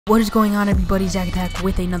What is going on, everybody? Zach Attack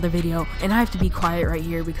with another video, and I have to be quiet right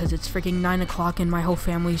here because it's freaking 9 o'clock and my whole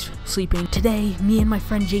family's sleeping. Today, me and my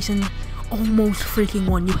friend Jason almost freaking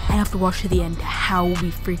won. You have to watch to the end how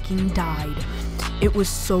we freaking died. It was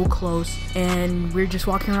so close, and we're just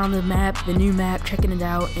walking around the map, the new map, checking it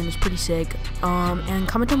out, and it's pretty sick. And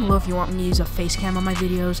comment down below if you want me to use a face cam on my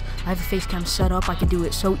videos. I have a face cam set up. I can do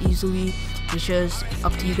it so easily. It's just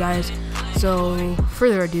up to you guys. So,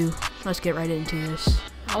 further ado, let's get right into this.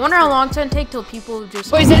 I wonder how long it's gonna take till people just.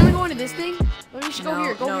 Wait, is anyone going to this thing? Let me go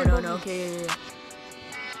here. Go here. Okay, yeah.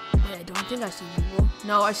 Wait, I don't think I see people.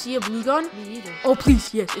 No, I see a blue gun. Me either. Oh,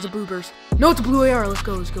 please, yes, it's a blue burst. No, it's a blue AR. Let's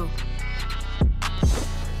go. Nice.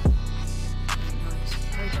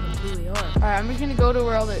 Alright, got a blue AR. Alright, I'm just gonna go to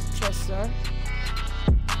where all the chests are.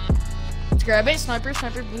 Let's grab it. Sniper,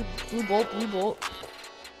 blue bolt.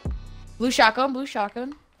 Blue shotgun.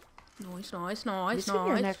 Nice.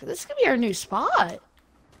 This could be our new spot.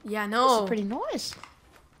 Yeah, This no. is pretty nice.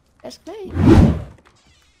 That's great.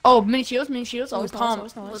 Oh, mini shields. Always pump.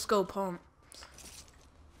 nice. Let's go pump.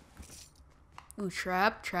 Ooh,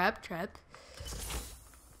 trap.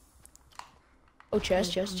 Oh,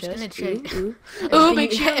 chest. Gonna check. Ooh.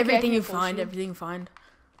 Everything you find.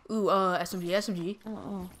 Ooh, SMG.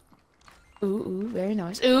 Oh. Ooh, very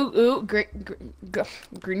nice. Ooh,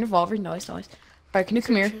 green revolver. Nice. Alright, can you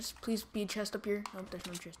come here? Please be a chest up here. Nope, there's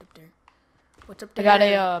no chest up there. What's up there? I got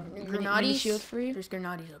a mini Grenades? shield for you. There's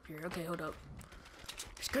grenades up here. Okay, hold up.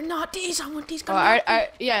 There's grenades. I want these Oh,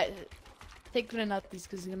 grenades. yeah. Take grenades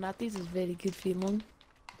because grenades is very good feeling.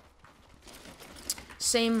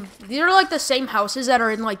 Same. These are like the same houses that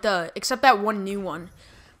are in like except that one new one.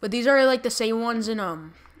 But these are like the same ones in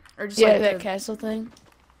or just Yeah, like that castle thing.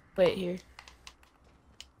 Wait here.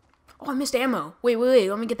 Oh, I missed ammo. Wait.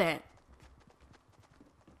 Let me get that.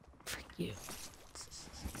 Frick you.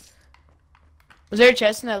 Was there a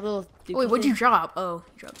chest in that little? Wait, what'd you drop? Oh,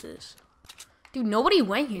 you dropped this. Dude, nobody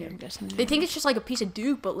went here. I'm guessing They think it's just like a piece of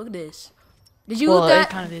duke, but look at this. Did you loot it that?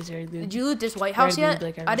 kind of is very good. Did you loot this White House Very yet? good,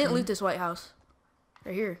 like I didn't everything. loot this White House.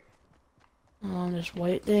 Right here. This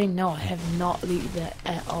white thing? No, I have not looted that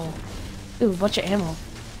at all. Ooh, a bunch of ammo.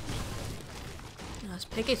 No, this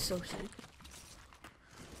pick is so sick.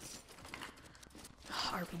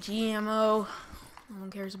 RPG ammo. No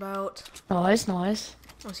one cares about. Nice.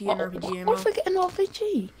 I'll see an RPG ammo. What if I get an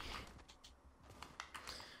RPG?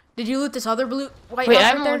 Did you loot this other blue White Wait,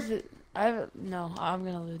 House right there? No, I'm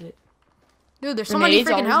gonna loot it. Dude, there's so many Grenades,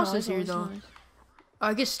 freaking always houses nice, here, always though. nice.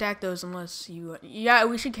 I could stack those unless you. Yeah,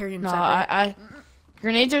 we should carry them. No, separate.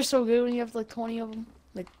 grenades are so good when you have like 20 of them.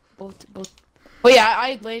 Like both. Oh yeah,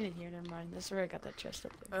 I landed here. Never mind. That's where I got that chest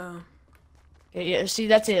up there. Oh. Yeah. See,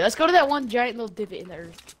 that's it. Let's go to that one giant little divot in the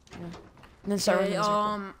earth. Yeah. And then start Okay,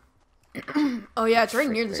 running the circle. Oh yeah, it's right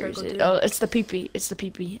near the Where is circle it? too. Oh, it's the peepee. It's the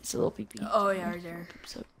little peepee. Oh yeah, right there.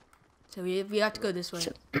 So, So we have to go this way.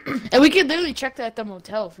 and we could literally check that at the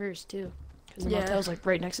motel first too, because the Yeah. motel's like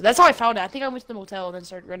right next to. That's how I found it. I think I went to the motel and then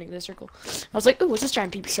started running the circle. I was like, ooh, what's this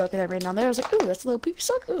giant peepee suck? And I ran down there. I was like, ooh, that's a little peepee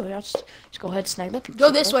suck. Ooh, I'll just go ahead and snag that peepee Go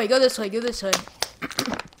suck. this way. Where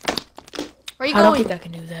are you I don't going? think I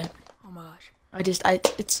can do that. Oh my gosh.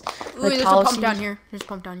 It's Ooh, like there's a policy. pump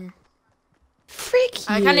down here. Frick you.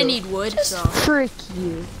 I kind of need wood, Just so frick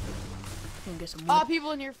you. I'm gonna get some Oh, wood.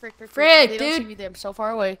 people in here, frick. Frick, They don't see dude. me there. I'm so far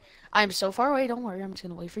away. I'm so far away. Don't worry. I'm just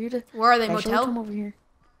gonna wait for you to. Where are they? Actually, Motel? come over here.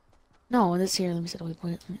 No, this here. Let me set a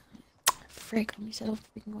waypoint. Frick. Let me set a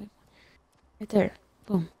freaking waypoint. Right there.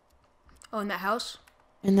 Boom. Oh, in that house?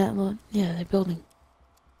 In that little, yeah, that building.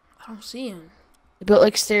 I don't see him. They built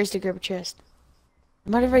like stairs to grab a chest.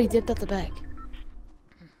 I might have already dipped out the back.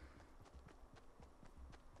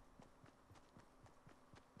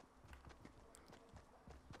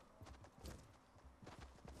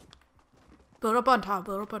 Build up on top.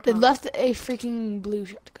 They left a freaking blue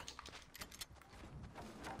shotgun.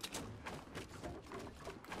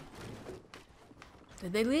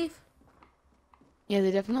 Did they leave? Yeah,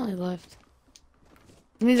 they definitely left.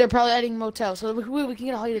 It means they're probably adding motel, so we can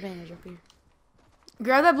get a height advantage up here.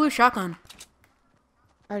 Grab that blue shotgun.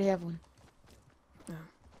 I already have one. No.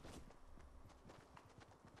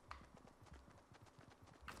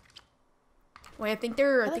 Wait, I think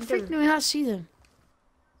they're. How the freak do we not see them?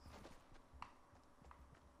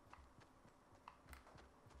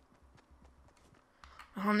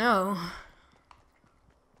 I don't know.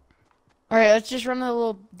 Alright, let's just run a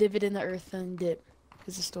little divot in the earth and dip.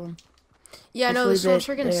 Because the storm. Yeah, no, the Hopefully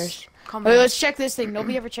storm's freaking there's- come Wait, back. let's check this thing.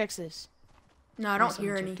 Nobody ever checks this. No, I don't Unless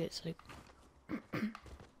hear someone any. checked it, so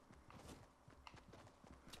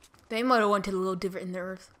They might have went to the little divot in the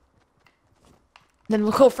earth. then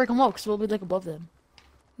we'll go freak them up because we'll be like above them.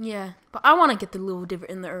 Yeah, but I want to get the little divot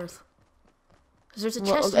in the earth. Cause there's a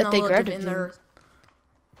chest in the little divot in the earth.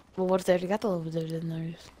 Well, what if they already got the little divot in the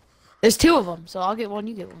earth? There's 2 of them, so I'll get one,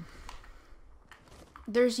 you get one.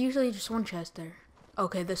 There's usually just one chest there.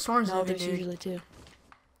 Okay, the storm's no, moving, there's dude. usually 2.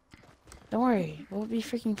 Don't worry, we'll be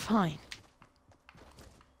freaking fine.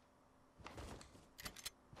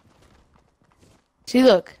 See,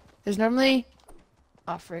 look. There's normally...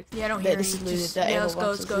 Oh, frick. Yeah, I don't hear this any. is Yeah,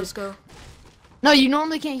 let's go. No, you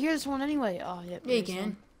normally can't hear this one anyway. Oh, yep. Yeah, you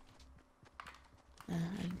can.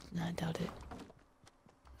 I doubt it.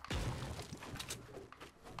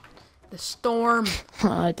 The storm.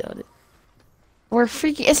 I doubt it. We're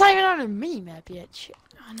freaking... It's not even on a mini-map yet.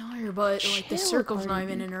 I know, but like the circle's not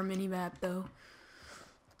even in our mini-map, though.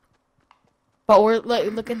 But we're...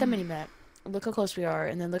 Look at the mini-map. Look how close we are,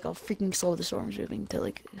 and then look how freaking slow the storm's moving to,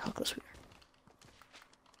 like, how close we are.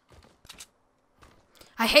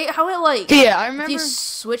 I hate how it, like... Yeah, I remember... If you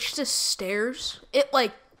switch to stairs, it,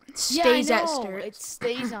 like, stays at stairs. It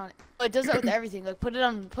stays on it. But it does that with everything. Like, put it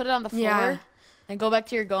on the floor, yeah. and go back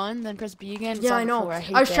to your gun, then press B again. Yeah, I know.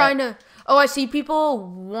 I was trying to... Oh, I see people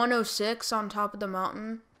 106 on top of the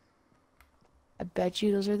mountain. I bet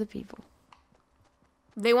you those are the people.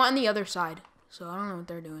 They went on the other side, so I don't know what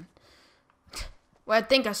they're doing. Well, I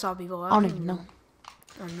think I saw people. I don't even know.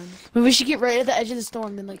 I don't know. But we should get right at the edge of the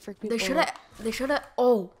storm, then like frick people. They should have.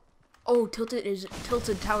 Oh,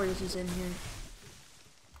 tilted towers is in here.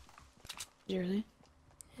 Really?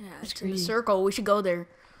 Yeah, it's in the circle. We should go there.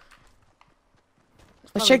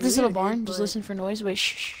 Let's check this little barn. Just listen for noise. Wait,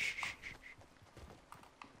 shh.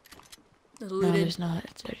 No, there's not.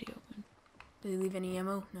 It's already open. Did they leave any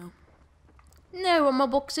ammo? No. No, what my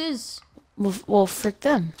box is. Well, frick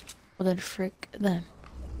them. Well, then frick them.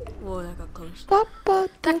 Whoa, that got close.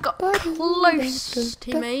 That got close,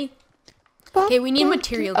 teammate. Okay, we need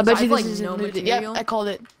material. I bet you like this is no material. Yeah, I called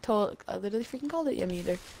it. I literally freaking called it. Yeah, me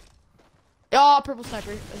either. Oh, purple sniper.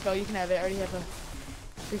 Let's go. You can have it. I already have a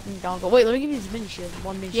freaking dongle. Wait, let me give you this mini shield.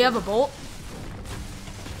 One mini shield. You have a bolt?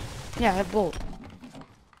 Yeah, I have a bolt.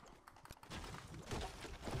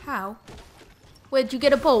 How? Where'd you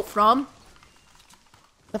get a bolt from?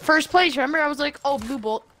 The first place. Remember, I was like, oh, blue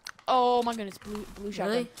bolt. Oh my goodness, blue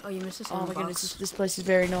shotgun. Really? Oh, you missed this. Oh my goodness, this place is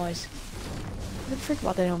very nice. What the frick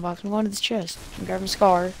about that ammo box? I'm going to this chest. I'm grabbing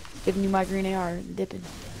Scar, giving you my green AR, and dipping.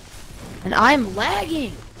 And I'm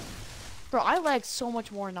lagging! Bro, I lag so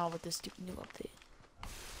much more now with this stupid new update.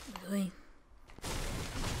 Really?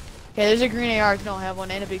 Okay, there's a green AR if you don't have one,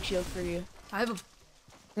 and a big shield for you. I have a...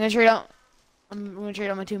 I'm gonna trade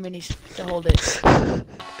out my 2 minis to hold it.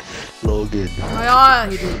 Logan. Oh my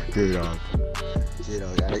gosh! Good on. I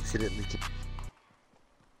accidentally...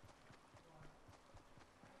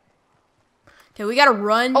 Okay, we gotta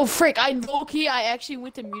run. Oh frick, I actually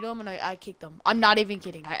went to mute him and I kicked him. I'm not even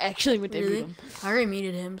kidding. I actually went to mute him. I already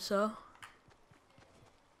muted him, so...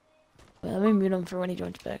 Wait, let me mute him for when he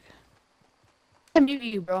joins back. I muted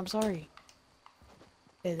you, bro. I'm sorry.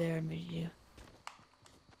 Okay, there, I muted you.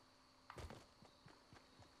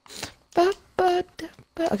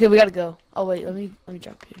 Okay, we gotta go. Oh wait, let me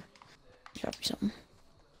drop you. Drop you something.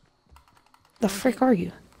 The frick are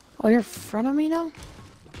you? Oh, you're in front of me now?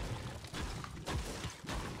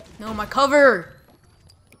 No, my cover!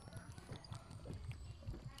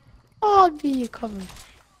 Oh, I'll be your cover. Alright,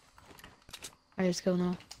 let's go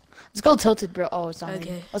now. Let's go tilted, bro. Oh, it's not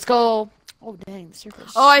okay. me. Let's go. Oh, dang, the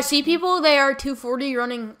circle's... Oh, I see people. They are 240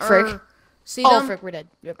 running. Frick. See them? Oh, frick, we're dead.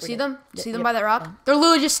 Yep, we're see dead. them? Yep, See them by that rock? They're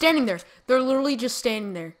literally just standing there. They're literally just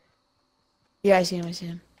standing there. Yeah, I see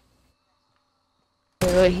him.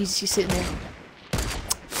 Wait, he's sitting there.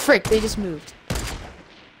 Frick, they just moved.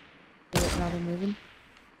 Now they're moving.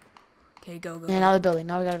 Okay, go. Yeah, now they're building.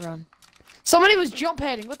 Now we gotta run. Somebody was jump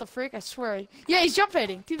heading. What the frick? I swear. Yeah, he's jump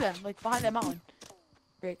heading to them, like behind that mountain.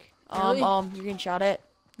 Frick. Really? You're getting shot at.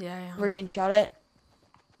 Yeah. We're getting shot at.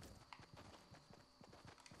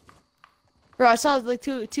 Bro, I saw like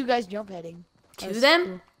two guys jump heading. To them?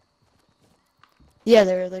 Cool. Yeah,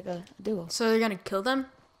 they were like a duo. So they're gonna kill them?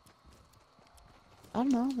 I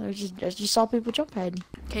don't know. I just saw people jump heading.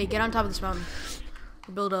 Okay, get on top of this mountain.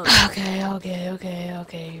 Build up. Okay.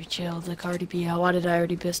 You chill. The Cardi B out. Why did I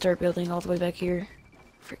already start building all the way back here?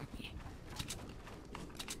 Frick me.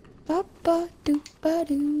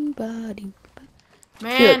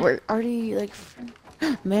 Man. Dude, we're already like.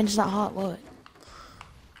 Man, it's not hot. What?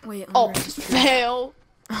 Wait. Oh, fail.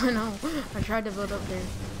 I know. I tried to build up there.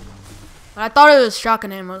 But I thought it was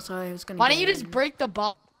shotgun ammo, so I was gonna. Why don't you just break the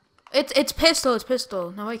ball? It's pistol. It's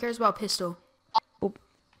pistol. Nobody cares about pistol. Oh.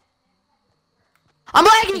 I'm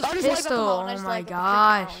lagging. Pistol. Oh my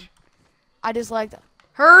gosh. I just like that.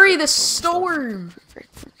 Hurry, the storm. Frick.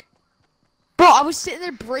 Bro, I was sitting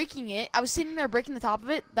there breaking it. I was sitting there breaking the top of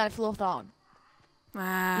it. Then I flew off down.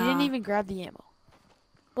 Wow. You didn't even grab the ammo.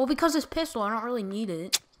 Well, because it's pistol, I don't really need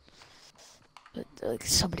it. But like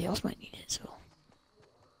somebody else might need it, so.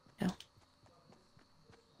 Yeah.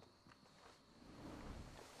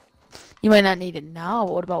 You might not need it now,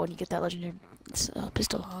 but what about when you get that legendary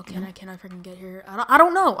pistol? Oh, can I freaking get here? I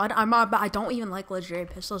don't know. I don't even like legendary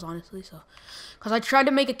pistols, honestly. So, cause I tried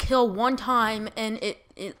to make a kill one time and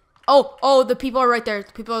it. Oh, the people are right there.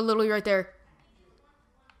 The people are literally right there.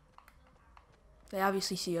 They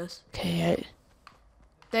obviously see us. Okay.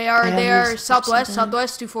 They are southwest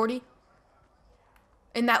 240.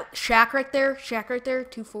 In that shack right there,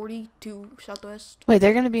 240 to southwest. Wait,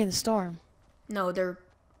 they're gonna be in the storm. No,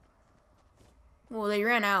 well, they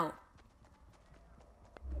ran out.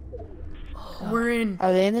 Oh, we're in.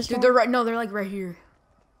 Are they in this? Dude, they're right. No, they're like right here.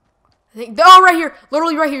 I think they're all right here.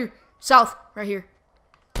 Literally right here. South, right here.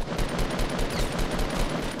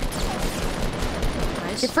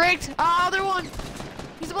 Nice. Get fricked! Oh, other one.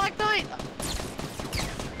 He's a Black Knight.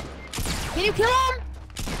 Can you kill him?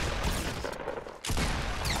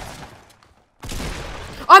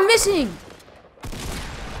 I'm missing.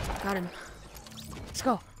 Got him. Let's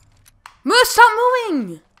go. Stop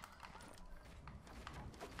moving.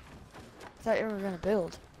 I thought you were gonna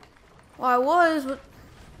build. Well, I was, but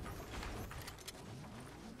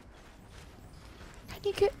Can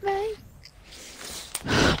you get me?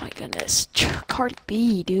 Oh my goodness. Cardi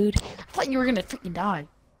B, dude. I thought you were gonna freaking die.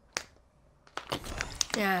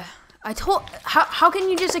 yeah. I told. How can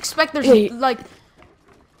you just expect there's Hey. like?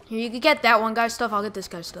 Here, you could get that one guy's stuff. I'll get this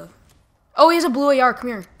guy's stuff. Oh, he has a blue AR. Come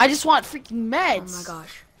here. I just want freaking meds. Oh my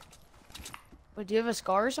gosh. Wait, do you have a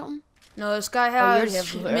scar or something? No, this guy you already has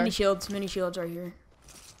have blue mini AR. shields. Mini shields right here.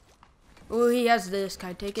 Oh, he has this. Can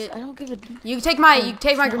I take it? I don't give a. You can take my. You can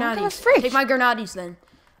take my No, I'm gonna grenades. freak. Take my grenades then.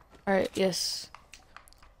 All right. Yes.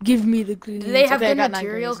 Give me the grenades. Do they have Okay, I good got 9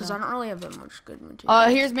 material? grenades Because now. I don't really have that much good material.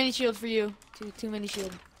 Here's mini shield for you. Two mini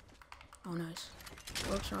shield. Oh, nice.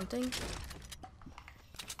 Whoops, wrong thing.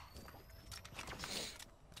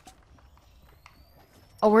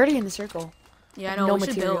 Oh, we're already in the circle. Yeah, I know. No we should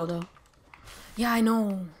material build. though. Yeah, I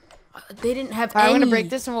know. They didn't have All right, any. I'm gonna break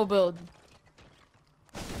this and we'll build.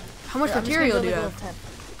 How much Yeah, I'm just gonna material build do you like a have? little tent.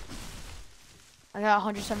 I got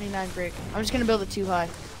 179 brick. I'm just gonna build it too high.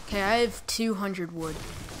 Okay, I have 200 wood.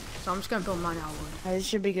 So I'm just gonna build mine out of wood. Alright, this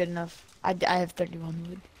should be good enough. I have 31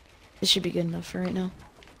 wood. This should be good enough for right now.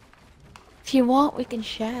 If you want, we can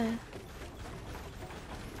share.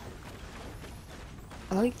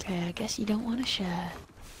 Okay, I guess you don't want to share.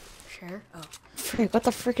 Share? Oh. Frick, what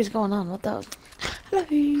the frick is going on? What the?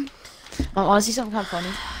 Hello. I want to see something kind of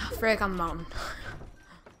funny. Frick on the mountain.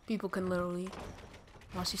 People can literally.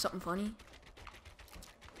 Want to see something funny?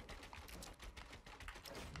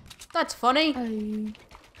 That's funny. Hi.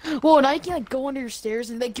 Whoa, now you can like go under your stairs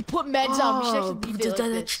and like you put meds on. You should actually leave it like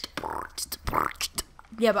this.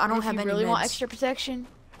 Yeah, but I don't If have you any really meds. want extra protection.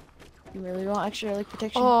 You really want extra like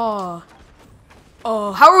protection. Oh.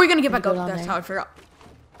 Oh, how are we gonna get back Go up? down That's there. how I forgot.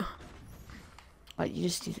 Oh, you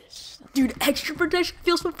just do this. Dude, extra protection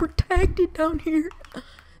feels so protected down here.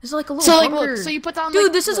 It's like a little So like, bunker. look, so you put down. Dude,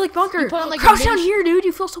 like, this is look, like bunker. you put on, like, a Crouch down mini- here, dude.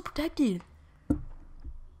 You feel so protected.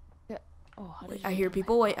 Oh, how did Wait, you I get hear down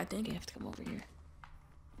people. Wait, I there? think. You have to come over here.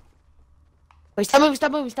 Wait, stop moving!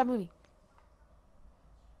 Stop moving! Stop moving!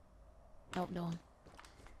 Nope, no one.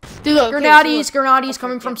 Dude, look, okay, Grenades, so look. grenades Okay,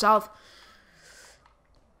 coming from yeah. south.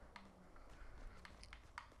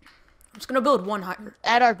 I'm just gonna build one higher.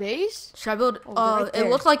 At our base? Should I build? Oh, they're right It there.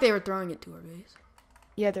 looked like they were throwing it to our base.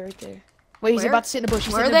 Yeah, they're right there. Wait, he's Where? about to sit in the bush.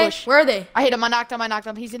 He's Where are in the they? bush. Where are they? I hit him. I knocked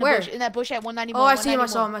him. He's in the Where? bush. In that bush at 191. Oh, I see him. I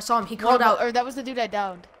saw him. I saw him. He No, crawled out. or that was the dude I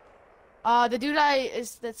downed. The dude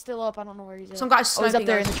that's still up. I don't know where he's at. Some guy's Oh, he's up sniping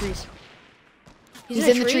there in us. the trees. He's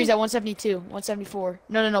in the tree? trees at 172, 174.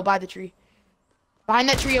 No, by the tree. Behind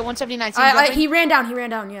that tree at 179. See him I, jumping? he ran down. He ran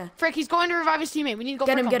down. Yeah. Frick, he's going to revive his teammate. We need to go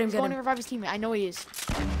Get frick him, get him, He's get going him. to revive his teammate. I know he is.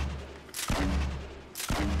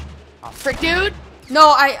 Oh, frick, dude. No,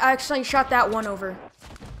 I actually shot that one over.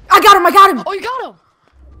 I got him. I got him. Oh, you got him.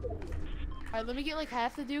 Alright, let me get like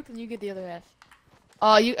half the Duke and you get the other half.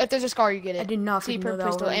 If there's a scar, you get it. I did not freaking Sleeper know that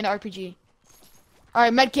pistol already. and RPG.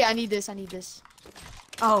 Alright, medkit, I need this.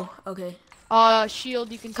 Oh, okay.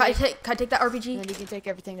 Shield, you can Can I take. take that And RPG? then you can take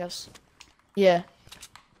everything else. Yeah.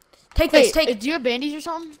 Take Hey, this. Take. do you have bandies or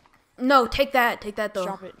something? No, take that. Take that though.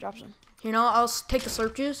 Drop it, drop some. You know, I'll take the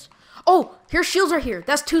slurp juice. Oh, here's shields right here.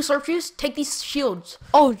 That's 2 slurp juice. Take these shields.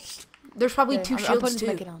 Oh, There's probably okay, 2 I'm shields putting too.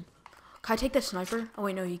 this medkit on. Can I take that sniper? Oh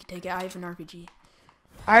wait, no, you can take it. I have an RPG.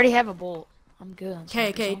 I already have a bolt. I'm good. On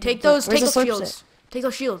Okay, snipers, okay. I'm Take good. those. Where's Take the those slurp shields. set? Take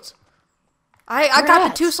those shields. I got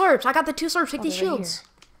the 2 slurps. I got the 2 slurps. Take these shields.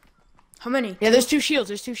 How many? Yeah, there's 2 shields.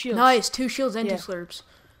 There's 2 shields. Nice. 2 shields and 2 slurps.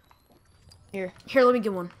 Here, let me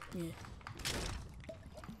get one. Yeah.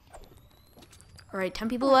 All right, 10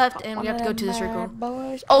 people left, and we have to go to the circle.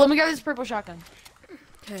 Boys. Oh, let me grab this purple shotgun.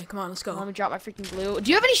 Okay, come on, let's go. Let me drop my freaking blue.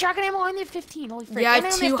 Do you have any shotgun ammo? I only have 15. Holy frick. Yeah, I And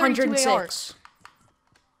have only 206.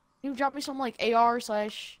 You drop me some like AR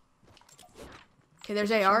slash. Okay,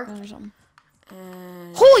 there's AR. Or something.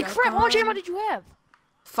 And Holy crap! How much ammo did you have?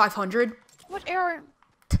 500. What AR?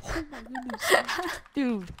 Oh my goodness,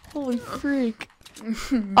 dude! Holy freak!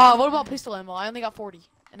 What about pistol ammo? I only got 40,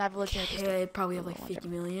 and I have a legendary pistol. Yeah, I probably have like 50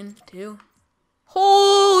 million too.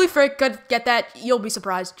 Holy frick! Get that. You'll be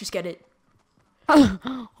surprised. Just get it.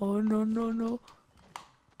 Oh no!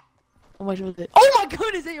 How much was it? Oh my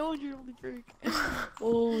goodness, 800! Holy freak!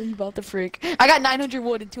 Holy about the freak! I got 900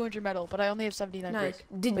 wood and 200 metal, but I only have 79 Nice.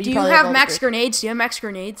 brick. Do you have max grenades? Do you have max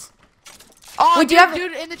grenades? Oh, wait, dude, do you have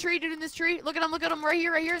dude in the tree, dude in this tree. Look at him, right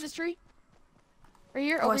here in this tree. Right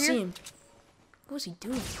here, Oh, over I here. see him. What was he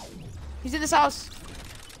doing? He's in this house.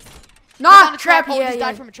 Nah, trap. Oh, Yeah, he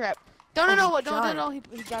died from a trap. No, he no, died. no. He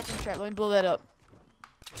died from a trap. Let me blow that up.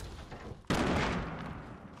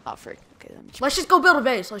 Oh, frick. Okay, let me. Let's just go build a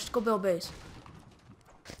base.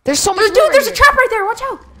 There's so much. Dude, there's a trap right there. Watch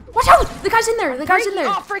out. Watch out. The guy's in there.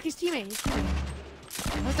 Oh, frick, his teammate.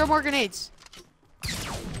 Let's throw more grenades.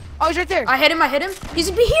 Oh, he's right there. I hit him. He's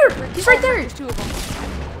here. He's right there. There's 2 of them.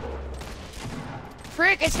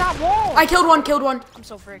 Frick, it's not wall. I killed one. I'm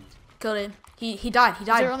so fricked. Killed him. He died. Is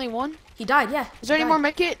there only one? He died, yeah. Is there any more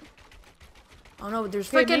medkit? Oh no,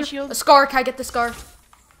 there's Okay, freaking shield. a scar. Can I get the scar?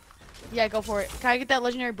 Yeah, go for it. Can I get that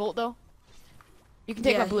legendary bolt though? You can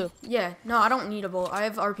take my blue. Yeah, no, I don't need a bolt. I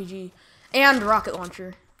have RPG and rocket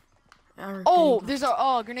launcher. Oh, there's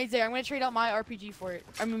grenades there. I'm gonna trade out my RPG for it.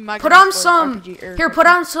 I mean my. Put on grenades for some. RPG, Here, put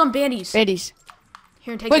on some bandies. Bandies.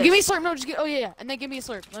 Here, and take. Wait, this. give me a slurp. No, just get. Oh yeah, and then give me a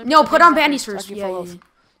slurp. No, put on bandies first. Yeah, Yeah.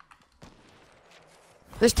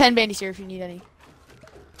 There's 10 bandies here if you need any.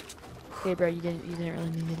 Okay, bro, you didn't really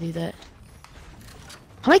need to do that.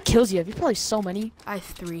 How many kills do you have? You probably so many. I have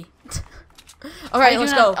 3. All right,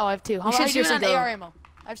 let's go. Oh, I have 2. How We should much seriously on go. AR ammo?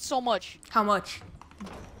 I have so much. How much?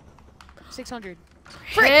 600.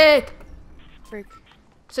 Frick. Frick.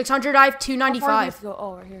 600. I have How far do you have 295. to go?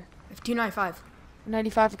 Oh, right here. I have 295.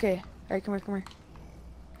 95. Okay. All right, come here.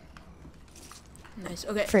 Nice.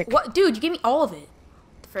 Okay. Frick. What, dude? You gave me all of it.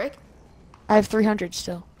 Frick. I have 300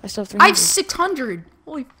 still. I still have 300. I have 600.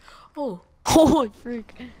 Holy. Oh. Holy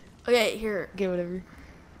freak. Okay, here. Okay, whatever.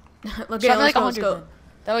 Okay, So I'm let's like go. 100 then.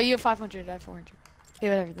 That way you have 500, I have 400. Okay,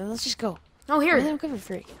 whatever. Then let's just go. Oh, here. I'm good for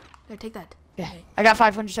freak. Here, take that. Yeah. I got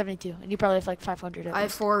 572, and you probably have like 500. I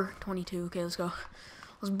have 422. Okay, let's go.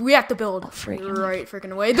 We have to build right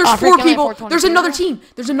freaking away. There's 4 freaking people. 422. There's another team.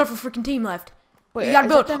 There's another freaking team left. Wait, we gotta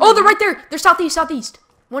build. Oh, they're right there. They're southeast.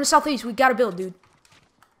 One is southeast. We gotta build, dude.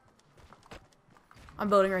 I'm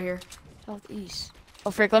building right here. Southeast. Oh,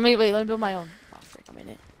 frick. Let me build my own. Oh, frick. I'm in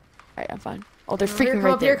it. Alright, I'm fine. Oh, they're freaking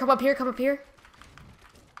right there. Come up here.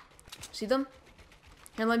 See them?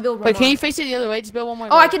 Here, let me build one Wait, more. can you face it the other way? Just build one more.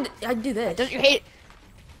 Oh, I can do this. Don't you hate it?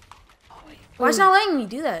 Oh, wait. Why is it not letting me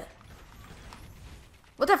do that?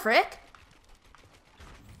 What the frick?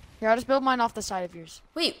 Here, I'll just build mine off the side of yours.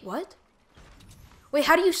 Wait, what? Wait,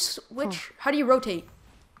 how do you switch? How do you rotate?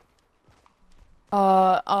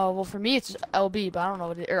 Well, for me it's LB, but I don't know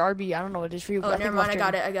what it or RB. I don't know what it is for you. Oh, never mind. I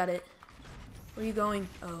got it. Where are you going?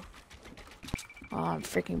 Oh. I'm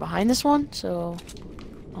freaking behind this one, so.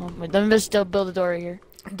 Wait, let me just still build a door right here.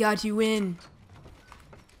 I got you in.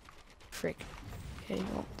 Frick. Okay,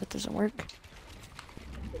 well, that doesn't work.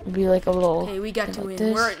 It'll be like a little. Okay, we got you like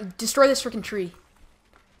in. this. Destroy this freaking tree.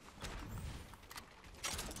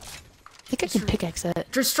 I think I can pickaxe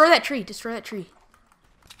that. Destroy that tree.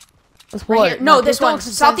 With Right what? here. No, this one.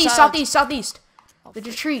 pickaxe Southeast. Oh, The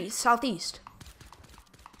tree, southeast.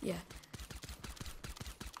 Yeah.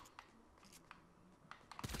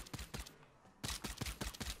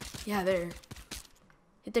 Yeah, there.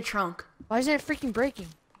 Hit the trunk. Why is it freaking breaking?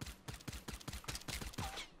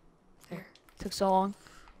 There. Took so long.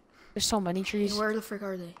 There's so many trees. Hey, where the frick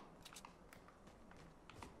are they?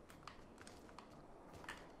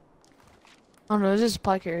 Oh no, there's a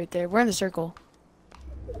supply crate right there. We're in the circle.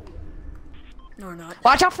 No, we're not.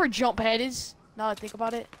 Watch out for jump heads. Now that I think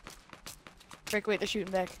about it. Frick, wait, they're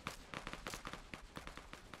shooting back.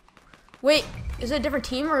 Wait, is it a different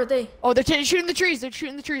team or are they? Oh, they're shooting the trees. They're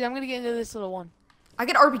shooting the trees. I'm gonna get into this little one. I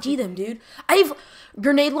can RPG them, dude. I have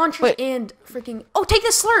grenade launchers and freaking. Oh, take the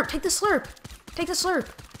slurp. Take the slurp.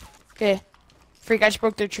 Okay. Freak, I just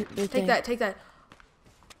broke their thing. Take that.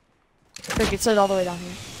 Frick, it said all the way down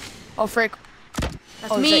here. Oh, frick.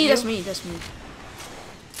 That's Oh, is me, that that's you? me, that's me.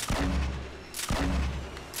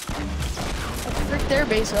 Oh, frick, their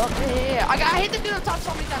base up. Yeah. I hit the dude on top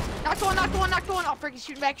so many times. Knocked one, knocked one, knocked one. Oh, frick, he's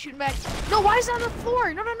shooting back, shooting back. No, why is it on the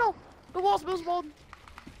floor? No, no, no. The walls, Bill's walled.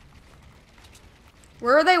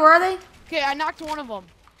 Where are they? Where are they? Okay, I knocked one of them.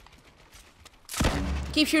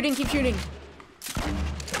 Keep shooting, keep shooting.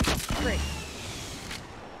 Frick.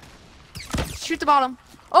 Shoot the bottom.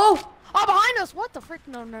 Oh! Oh, behind us! What the frick?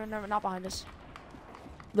 No, no, no, not behind us.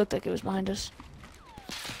 Looked like it was behind us.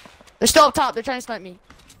 They're still up top. They're trying to snipe me.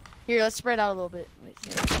 Here, let's spread out a little bit. Wait,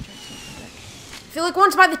 here, let's try to snipe me back. I feel like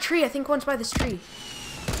one's by the tree. I think one's by this tree.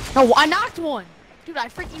 No, I knocked one. Dude, I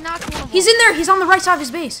freaking knocked one of them. He's in there. He's on the right side of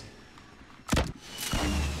his base.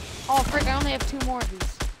 Oh, frick, I only have 2 more of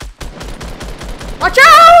these. Watch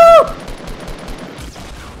out!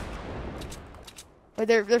 Wait,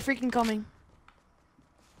 they're freaking coming.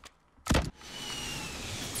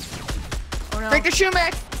 Oh no. Frick, they're shooting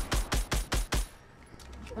back.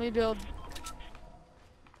 Let me build.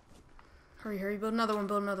 Hurry, hurry. Build another one.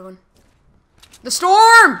 Build another one. The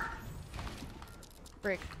storm!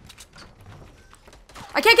 Frick.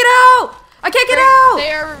 I can't get out! I can't get out!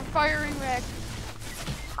 They are firing back.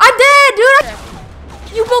 I'm dead,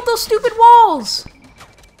 dude! You built those stupid walls!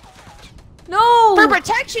 No! For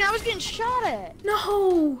protection, I was getting shot at.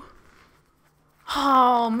 No!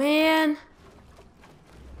 Oh, man.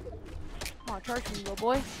 Come on, charge me, little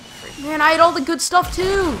boy. Man, I had all the good stuff,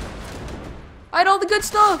 too. I had all the good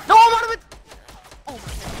stuff. No, I'm out of it. Oh, my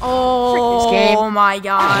God. Oh, this game. my I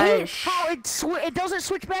hate gosh. how it doesn't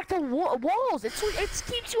switch back to walls. It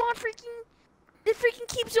keeps you on freaking. It freaking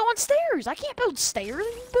keeps you on stairs. I can't build stairs.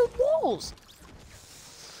 I can build walls.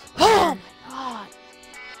 Oh my God.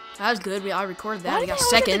 That was good. I recorded that. Why I got the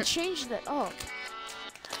hell did they second. change that up?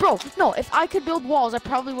 Bro, no. If I could build walls, I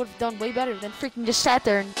probably would have done way better than freaking just sat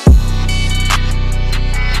there and.